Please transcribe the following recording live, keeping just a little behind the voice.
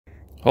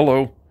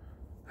Hello,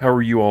 how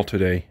are you all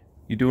today?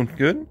 You doing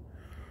good?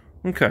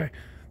 Okay,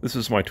 this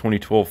is my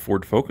 2012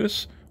 Ford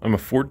Focus. I'm a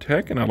Ford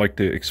tech and I'd like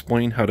to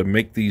explain how to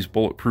make these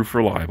bulletproof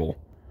reliable.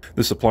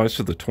 This applies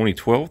to the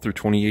 2012 through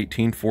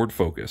 2018 Ford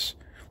Focus.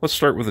 Let's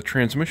start with the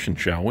transmission,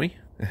 shall we?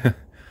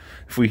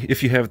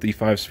 If you have the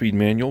 5-speed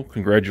manual,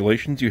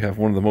 congratulations, you have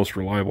one of the most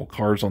reliable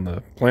cars on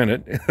the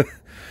planet.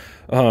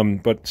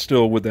 But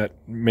still, with that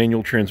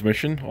manual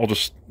transmission, I'll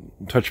just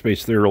touch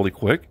base there really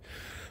quick.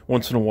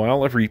 Once in a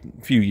while, every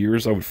few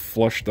years, I would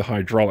flush the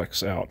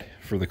hydraulics out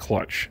for the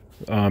clutch.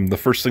 The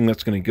first thing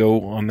that's going to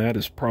go on that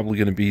is probably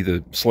going to be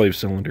the slave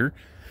cylinder,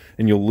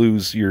 and you'll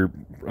lose your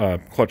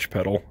clutch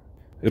pedal.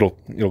 It'll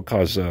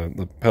cause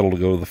the pedal to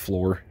go to the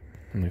floor,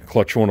 and the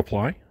clutch won't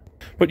apply.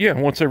 But yeah,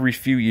 once every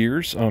few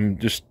years,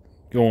 just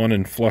go on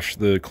and flush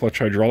the clutch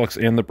hydraulics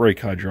and the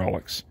brake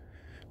hydraulics,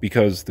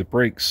 because the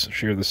brakes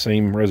share the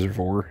same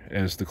reservoir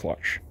as the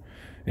clutch,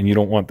 and you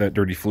don't want that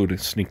dirty fluid to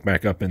sneak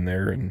back up in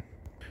there and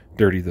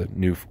dirty the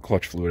new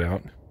clutch fluid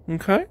out.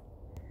 Okay?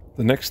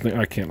 The next thing,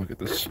 I can't look at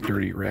this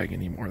dirty rag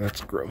anymore,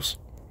 that's gross.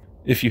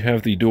 If you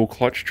have the dual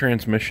clutch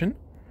transmission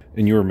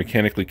and you are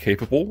mechanically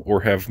capable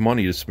or have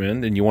money to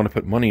spend and you want to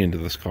put money into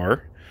this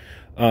car,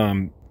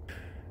 go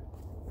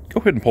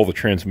ahead and pull the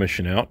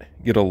transmission out.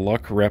 Get a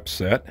Luck Rep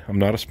set. I'm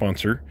not a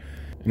sponsor.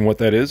 And what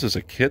that is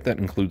a kit that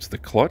includes the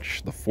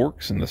clutch, the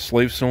forks, and the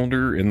slave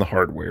cylinder and the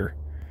hardware.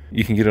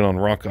 You can get it on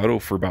Rock Auto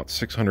for about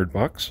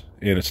 $600,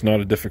 and it's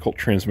not a difficult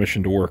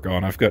transmission to work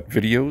on. I've got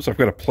videos. I've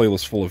got a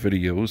playlist full of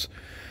videos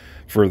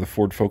for the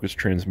Ford Focus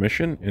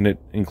transmission, and it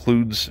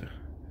includes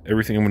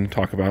everything I'm going to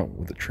talk about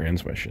with the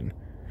transmission.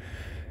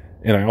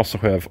 And I also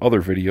have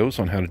other videos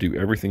on how to do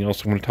everything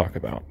else I'm going to talk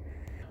about.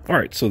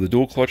 Alright, so the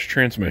dual clutch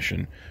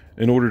transmission.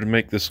 In order to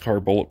make this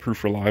car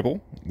bulletproof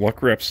reliable,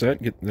 Luck Rep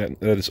set, that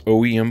is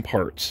OEM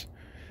parts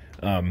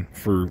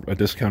for a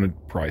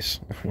discounted price.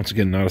 Once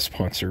again, not a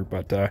sponsor,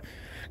 but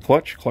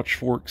clutch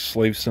forks,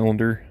 slave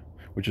cylinder,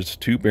 which is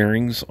 2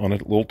 bearings on a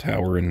little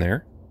tower in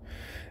there.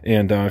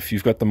 And if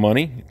you've got the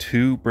money,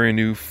 2 brand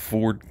new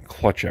Ford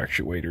clutch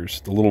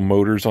actuators. The little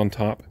motors on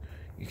top.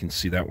 You can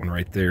see that one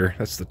right there.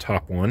 That's the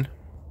top one.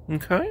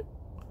 Okay.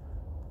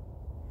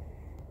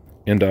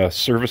 And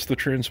service the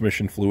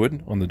transmission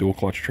fluid on the dual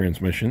clutch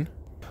transmission.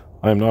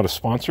 I'm not a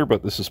sponsor,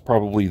 but this is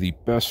probably the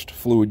best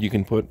fluid you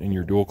can put in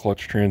your dual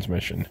clutch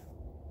transmission.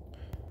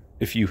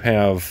 If you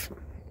have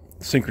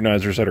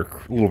synchronizers that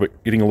are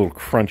getting a little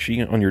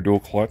crunchy on your dual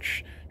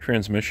clutch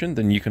transmission,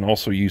 then you can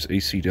also use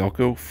AC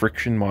Delco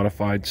friction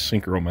modified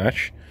synchro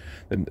mesh.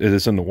 It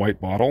is in the white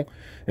bottle,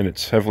 and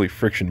it's heavily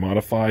friction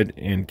modified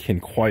and can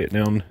quiet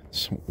down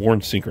some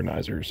worn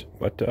synchronizers.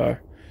 But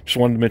just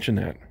wanted to mention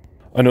that.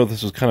 I know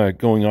this is kind of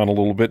going on a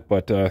little bit,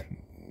 but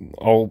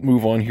I'll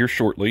move on here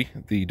shortly.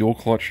 The dual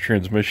clutch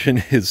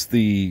transmission is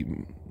the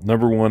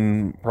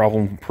 #1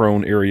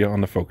 problem-prone area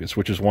on the Focus,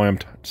 which is why I'm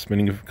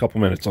spending a couple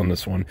minutes on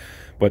this one.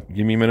 But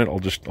give me a minute,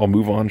 I'll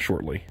move on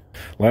shortly.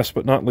 Last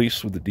but not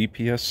least, with the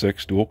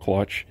DPS6 dual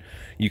clutch,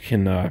 you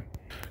can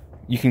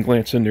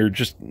glance in there,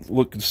 just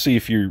look to see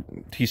if your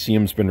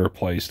TCM's been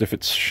replaced. If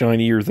it's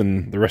shinier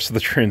than the rest of the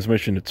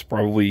transmission, it's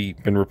probably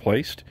been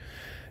replaced.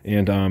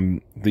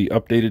 And the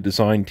updated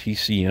design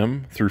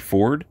TCM through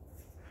Ford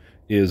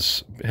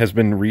has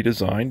been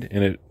redesigned,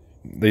 and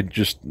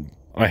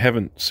I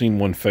haven't seen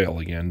one fail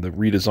again. The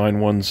redesigned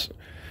ones,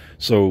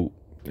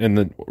 and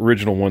the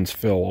original ones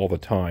fail all the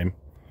time.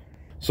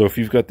 So if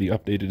you've got the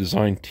updated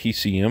design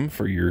TCM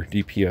for your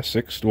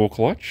DPS6 dual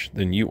clutch,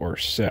 then you are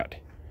set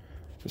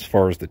as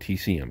far as the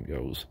TCM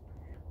goes.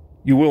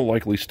 You will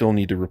likely still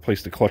need to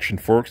replace the clutch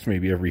and forks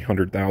maybe every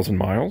 100,000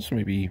 miles,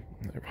 maybe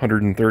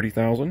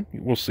 130,000,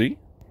 we'll see.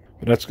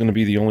 But that's going to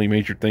be the only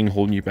major thing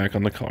holding you back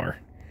on the car.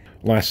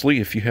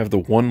 Lastly, if you have the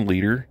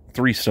 1-liter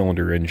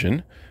 3-cylinder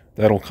engine,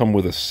 that'll come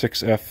with a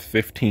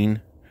 6F15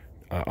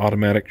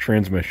 automatic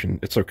transmission.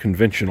 It's a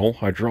conventional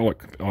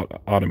hydraulic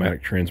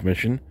automatic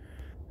transmission,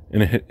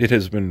 and it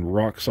has been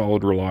rock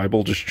solid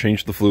reliable. Just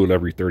change the fluid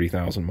every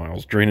 30,000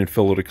 miles. Drain and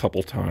fill it a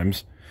couple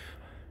times.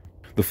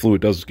 The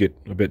fluid does get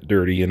a bit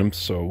dirty in them,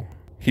 so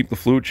keep the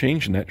fluid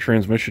changed, and that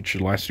transmission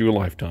should last you a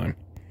lifetime.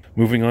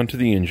 Moving on to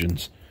the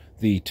engines.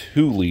 The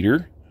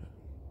 2-liter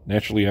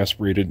naturally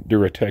aspirated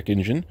Duratec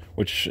engine,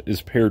 which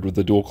is paired with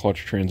the dual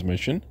clutch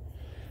transmission,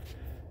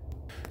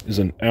 is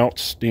an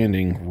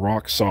outstanding,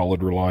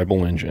 rock-solid,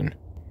 reliable engine.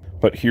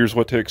 But here's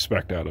what to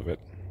expect out of it.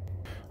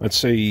 Let's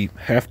say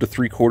half to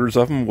 3/4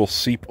 of them will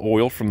seep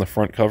oil from the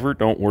front cover.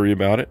 Don't worry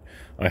about it.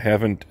 I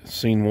haven't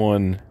seen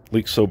one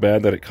leak so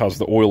bad that it caused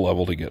the oil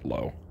level to get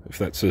low, if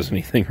that says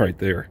anything right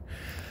there.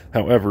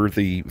 However,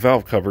 the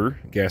valve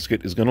cover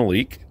gasket is going to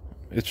leak.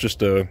 It's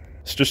just a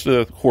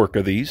quirk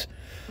of these.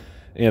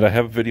 And I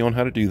have a video on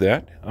how to do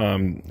that.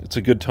 It's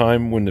a good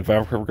time when the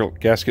valve cover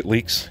gasket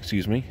leaks,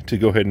 to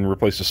go ahead and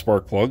replace the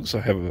spark plugs.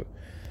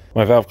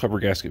 My valve cover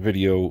gasket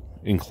video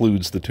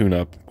includes the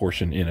tune-up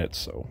portion in it,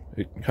 so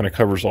it kind of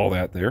covers all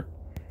that there.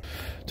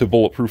 To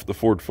bulletproof the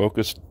Ford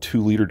Focus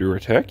 2-liter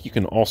Duratec, you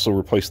can also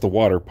replace the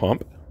water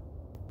pump.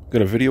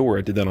 Got a video where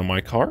I did that on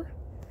my car.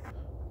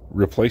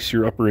 Replace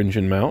your upper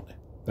engine mount.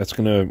 That's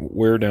going to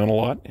wear down a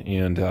lot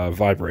and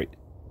vibrate.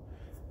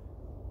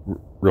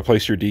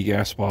 Replace your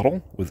degas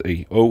bottle with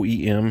a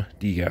OEM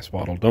degas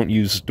bottle. Don't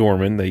use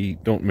Dorman. They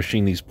don't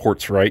machine these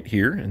ports right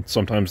here, and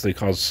sometimes they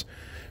cause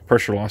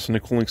pressure loss in the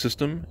cooling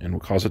system and will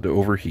cause it to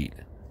overheat.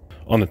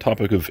 On the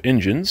topic of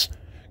engines,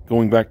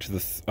 going back to the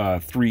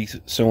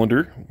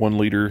 3-cylinder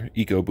 1-liter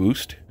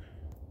EcoBoost,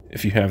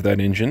 if you have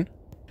that engine,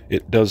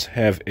 it does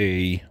have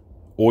a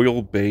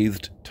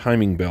oil-bathed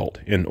timing belt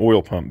and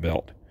oil pump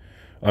belt.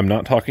 I'm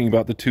not talking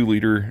about the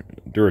 2-liter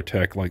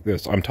Duratec like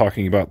this. I'm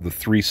talking about the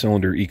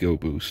 3-cylinder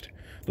EcoBoost.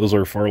 Those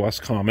are far less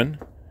common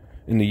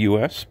in the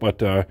US,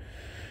 but I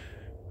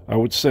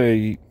would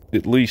say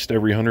at least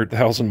every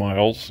 100,000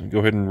 miles, go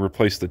ahead and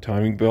replace the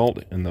timing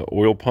belt and the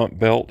oil pump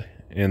belt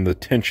and the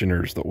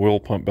tensioners, the oil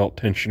pump belt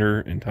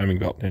tensioner and timing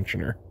belt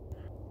tensioner.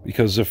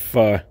 Because if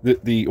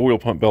the oil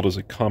pump belt is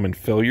a common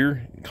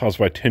failure caused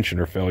by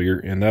tensioner failure,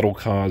 and that'll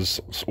cause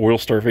oil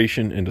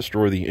starvation and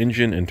destroy the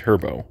engine and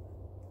turbo.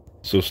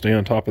 So stay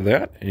on top of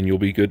that and you'll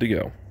be good to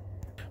go.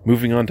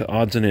 Moving on to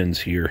odds and ends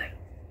here.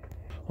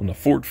 On the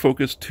Ford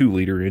Focus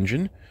 2-liter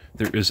engine,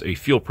 there is a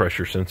fuel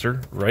pressure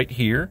sensor right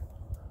here.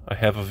 I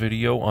have a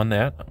video on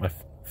that. My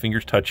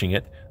finger's touching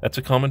it. That's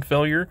a common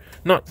failure.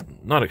 Not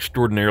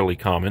extraordinarily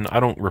common. I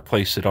don't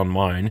replace it on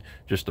mine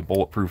just to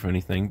bulletproof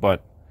anything,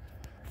 but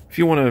if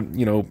you want to,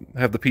 you know,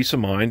 have the peace of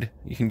mind,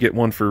 you can get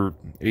one for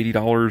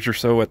 $80 or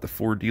so at the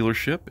Ford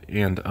dealership,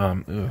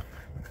 and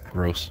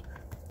gross,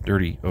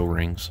 dirty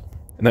O-rings.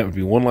 And that would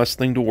be one less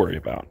thing to worry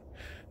about.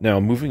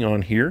 Now, moving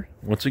on here,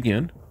 once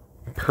again,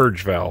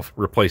 purge valve.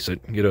 Replace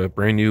it. Get a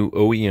brand new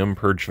OEM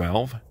purge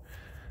valve,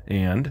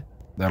 and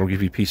that'll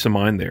give you peace of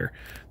mind there.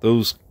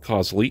 Those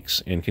cause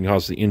leaks and can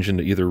cause the engine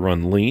to either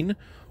run lean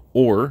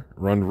or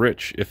run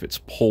rich if it's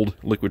pulled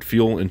liquid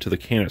fuel into the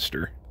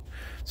canister.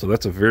 So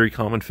that's a very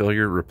common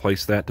failure.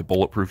 Replace that to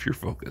bulletproof your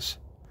Focus.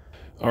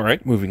 All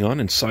right, moving on.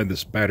 Inside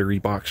this battery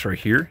box right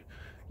here,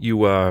 you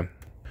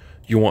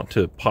want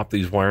to pop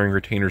these wiring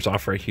retainers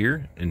off right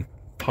here and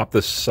pop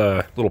this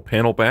little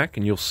panel back,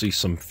 and you'll see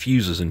some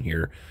fuses in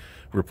here.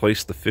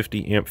 Replace the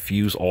 50 amp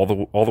fuse all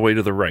the way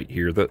to the right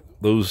here.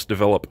 Those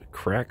develop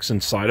cracks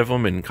inside of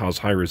them and cause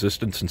high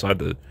resistance inside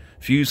the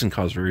fuse and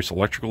cause various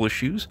electrical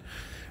issues,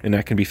 and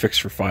that can be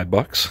fixed for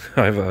 $5.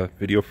 I have a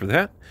video for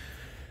that.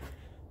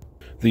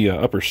 The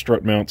upper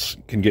strut mounts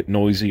can get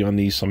noisy on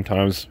these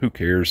sometimes. Who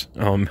cares?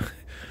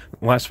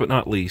 Last but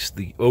not least,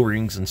 the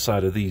O-rings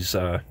inside of these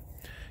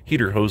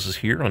heater hoses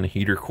here on the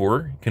heater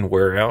core can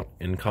wear out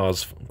and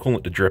cause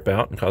coolant to drip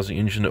out and cause the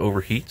engine to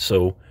overheat.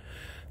 So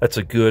that's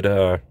a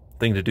good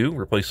thing to do.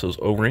 Replace those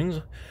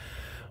O-rings.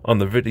 On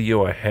the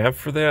video I have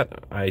for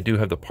that, I do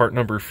have the part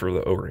number for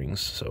the O-rings.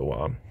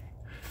 So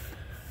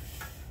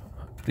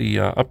the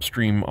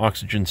upstream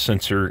oxygen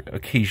sensor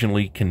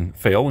occasionally can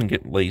fail and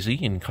get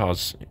lazy and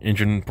cause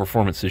engine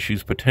performance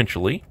issues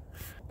potentially.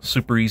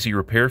 Super easy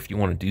repair if you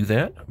want to do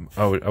that.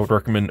 I would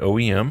recommend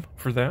OEM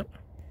for that.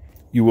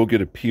 You will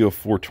get a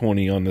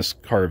PO420 on this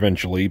car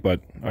eventually, but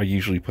I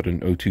usually put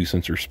an O2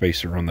 sensor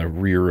spacer on the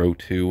rear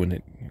O2 and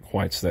it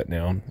quiets that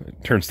down.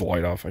 It turns the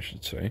light off, I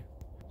should say.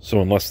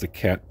 So unless the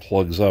cat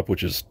plugs up,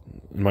 which is,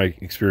 in my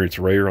experience,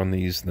 rare on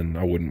these, then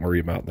I wouldn't worry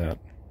about that.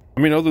 I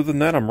mean, other than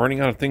that, I'm running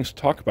out of things to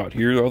talk about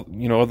here.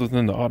 You know, other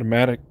than the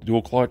automatic,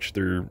 dual clutch,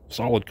 they're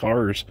solid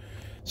cars.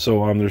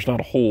 So there's not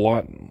a whole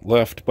lot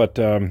left. But,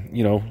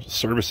 you know,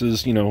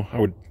 services, you know,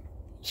 I would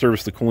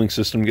service the cooling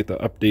system, get the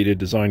updated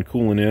design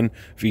coolant in.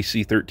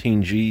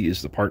 VC13G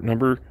is the part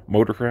number.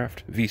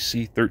 Motorcraft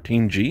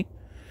VC13G.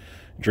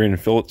 Drain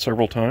and fill it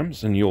several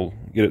times, and you'll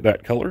get it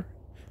that color.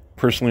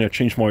 Personally, I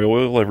change my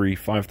oil every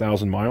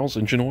 5,000 miles,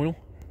 engine oil,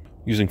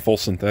 using full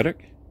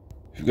synthetic.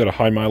 If you've got a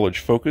high mileage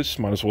Focus,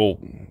 might as well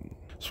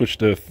switch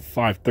to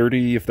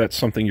 530 if that's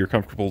something you're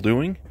comfortable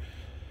doing.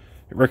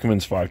 It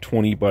recommends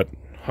 520, but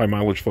high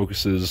mileage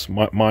Focuses,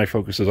 my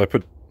Focuses, I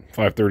put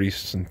 530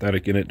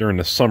 synthetic in it during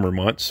the summer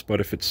months, but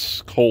if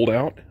it's cold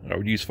out, I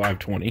would use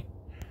 520.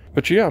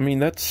 But yeah, I mean,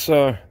 that's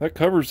that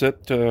covers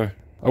it.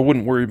 I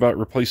wouldn't worry about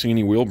replacing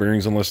any wheel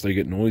bearings unless they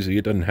get noisy.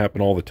 It doesn't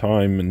happen all the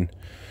time.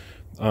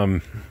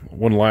 And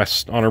one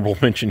last honorable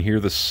mention here,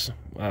 this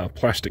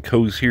plastic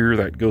hose here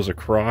that goes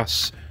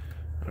across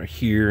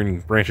here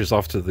and branches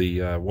off to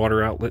the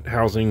water outlet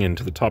housing and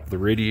to the top of the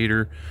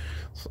radiator.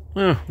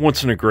 So,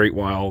 once in a great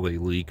while they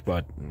leak,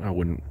 but I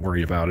wouldn't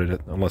worry about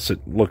it unless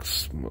it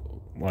looks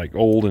like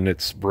old and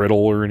it's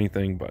brittle or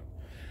anything, but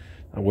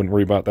I wouldn't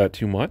worry about that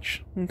too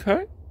much.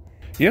 Okay.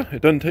 Yeah,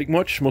 it doesn't take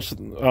much. Most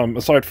of,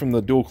 aside from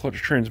the dual clutch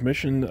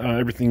transmission,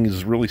 everything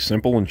is really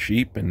simple and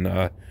cheap,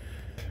 and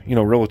you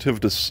know, relative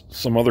to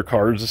some other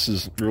cars, this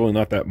is really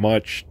not that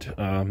much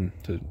to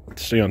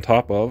stay on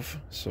top of.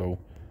 So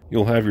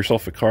you'll have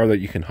yourself a car that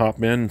you can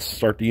hop in,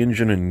 start the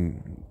engine,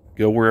 and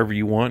go wherever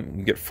you want,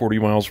 and get 40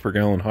 miles per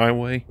gallon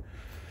highway,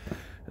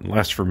 and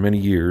last for many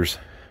years.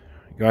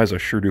 Guys, I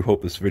sure do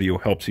hope this video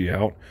helps you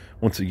out.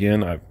 Once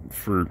again,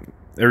 for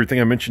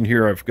everything I mentioned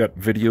here, I've got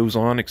videos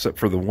on, except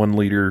for the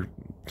 1-liter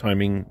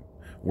timing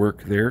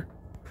work there.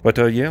 But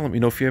yeah, let me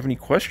know if you have any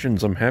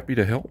questions. I'm happy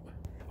to help.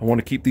 I want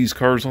to keep these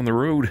cars on the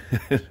road.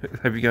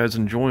 Have you guys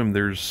enjoy them.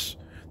 There's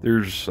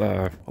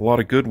a lot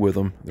of good with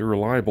them. They're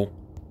reliable.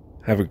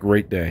 Have a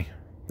great day.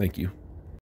 Thank you.